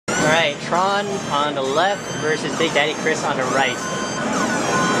Alright, Tron on the left versus Big Daddy Chris on the right.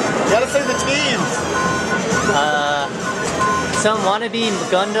 You gotta say the teams! Some wannabe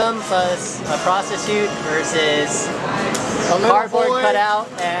Gundam plus a prostitute versus a cardboard boy.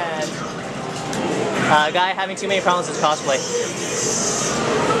 cutout and a guy having too many problems with cosplay.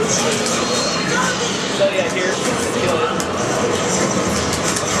 So yeah,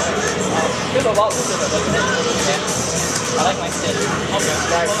 here's a lot looser though, doesn't it? Yeah. I like my stitch. Okay.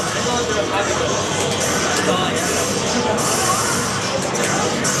 Nice.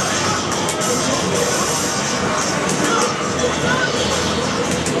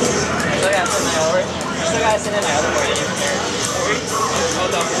 So yeah, for my Ori. So I gotta send in my other Ori to compare. Ori?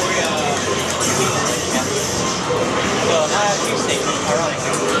 Oh, the Ori, Yeah. So now I have two states,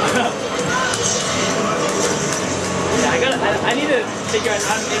 ironically. Yeah, I need to figure out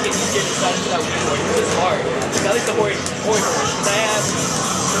how to make it easier to slide into that Wii board. This is hard. At least the Ori board. Because I have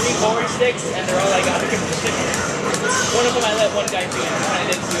 3 Ori sticks and they're all like out of condition. One of them I let one guy do it and I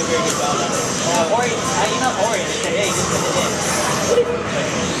didn't do a very good job on it. Ori, I emailed Ori and they said, hey, just send it in.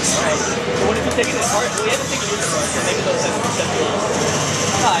 Alright. So what if you take it apart? Well, you have to take it apart, so maybe they'll have to set it up.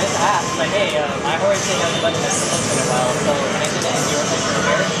 No, I just asked, like, hey, my Ori thing hasn't been this in a while, so can I send it in? Do you want to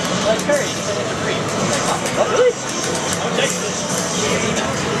repair it? Like, sure, you can send it for free. I was like, oh, what, really? I'll check this.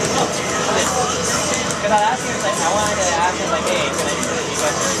 Oh, because I asked him, like, I wanted to ask him, like, hey, can I just send it to you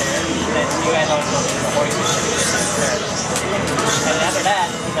guys to repair it? And then you guys always told me the Ori thing is repair it. And then after that,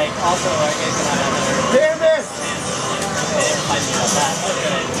 he's like, also, are you guys going to have another... Damn this! They didn't remind me about that. I was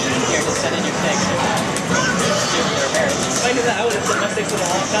going to, here, just send in your stick and then see if we can repair it. If I knew that, I would have set my sticks with a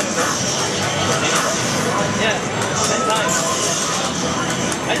long time ago. Yeah, 10 times.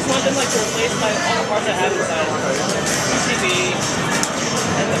 I just want them like to replace all the parts I have inside. PCB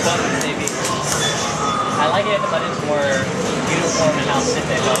and the buttons maybe. I like it if the buttons more uniform and how stiff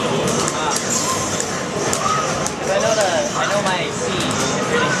they go. Because I know my C is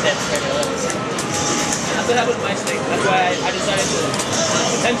really stiff compared to others. That's what happened with my stick. That's why I decided to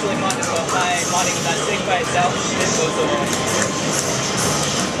potentially mod it, but my modding that stick by itself didn't go so well.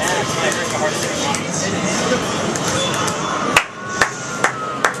 Yeah, that's my first hardest thing on.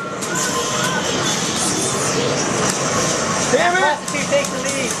 Damn it! Prostitute takes the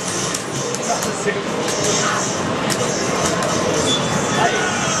lead!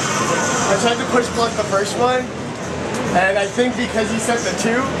 I tried to push block the first one, and I think because he sent the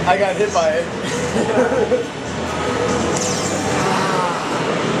 2, I got hit by it.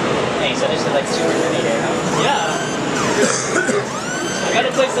 Hey, so this is like super mini here, huh? Yeah. I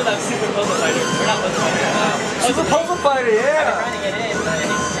gotta play some of that Super Puzzle Fighter. We're not Puzzle Fighter. Super Puzzle Fighter, I've been yeah! trying to get in, but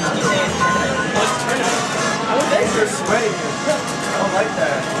he's saying it's tournament. What's tournament? I would think you're sweating. I don't like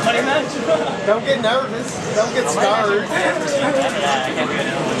that. Money match? Don't get nervous. Don't get scarred. Yeah, I can't do it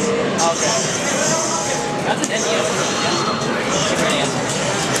now. Okay. That's an NES. Super NES.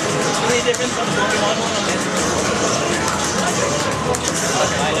 Any difference from the Pokemon one on this?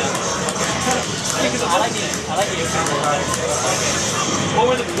 I know. I like the example better. Okay.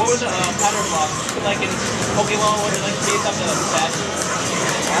 What were the pattern blocks? Like in Pokemon, was it like based off the stat?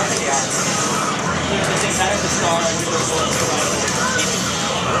 I don't think they are. So the same pattern, the star, and the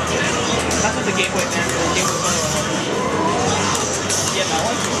that's what the Game Boy Advance, the Game Boy Color one. Yeah, that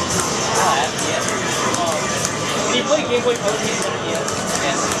one? Oh, yes. Oh, okay. Can you play Game Boy Color games on a DS?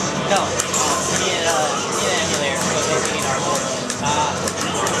 Yes. No. We need an emulator, so they need our board.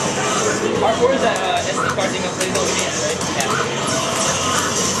 R4 is that SD card thing that plays all the games, right? Yeah.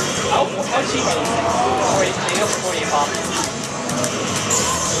 How cheap are those things? 40, they go for 40 a pop.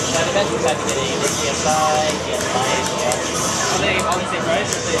 That depends what type you get. You get ESI, yeah. Are they all the same price?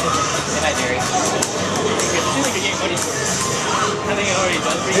 Or They might vary. it seems like you're getting money for it. Having it already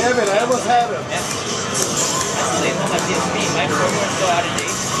done for you. Damn it, I almost had him. Yeah. That's the same one that PSP. My program's still out of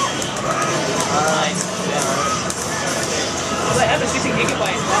date. Nice. Because I have a 16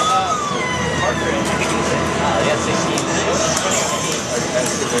 gigabyte hardware and I can use it. They have 16. Running on 8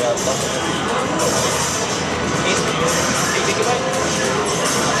 gigabyte?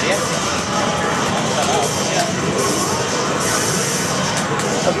 Yeah. Yeah.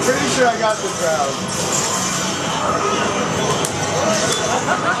 I'm pretty sure I got this round.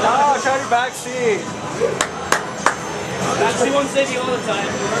 Oh, try your back seat. That's the one save you all the time.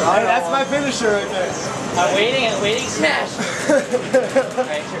 Alright, that's my finisher right there. I'm waiting, smash!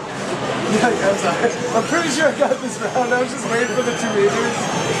 Alright, sure. Yeah, I'm sorry. I'm pretty sure I got this round. I was just waiting for the 2 meters.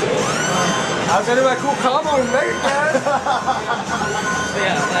 I was gonna do my cool combo with Mega Man.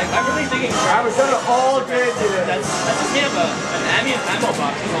 Yeah, like, I'm really thinking I was done it all day today. that's just me have an ambient ammo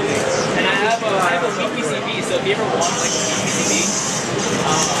box only. And I have a weak PCB, so if you ever want like a PCB,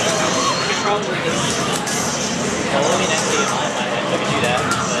 with this. Well, let me next to you in line, I could do that,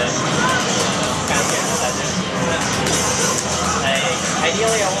 but kind of scared about that. Like,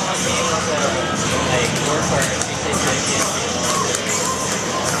 ideally, I want to be able to like work for 360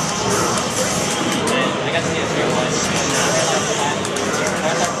 and I got to see a 3-1, and I realized that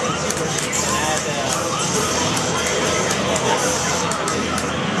I started playing Super,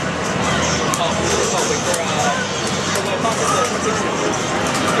 and I had for my pocket, the 360.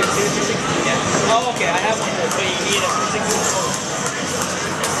 Yeah. Oh, okay, I have one, but you need a 360.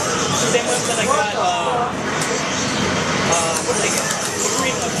 Same one that I got, what did I get? The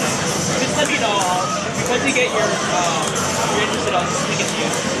green website. Just let me know, once you get your, you're interested, I'll just link it to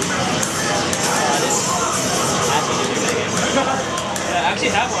you. Yeah, I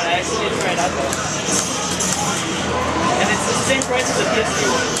actually have one, I actually did try it out though. And it's the same price as the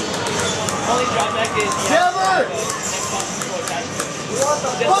PS3 one. Only drawback is the Xbox control attachment.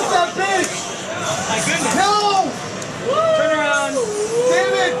 What's that bitch? My goodness. No! Turn around.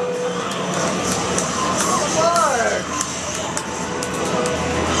 Damn it! Fuck!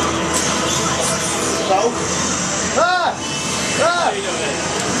 So? Ah! Ah! How you doing?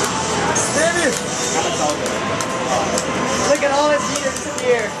 Damn it! Look at all this meters in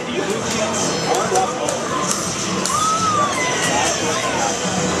here. Did you lose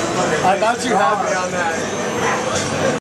I thought you had me on that.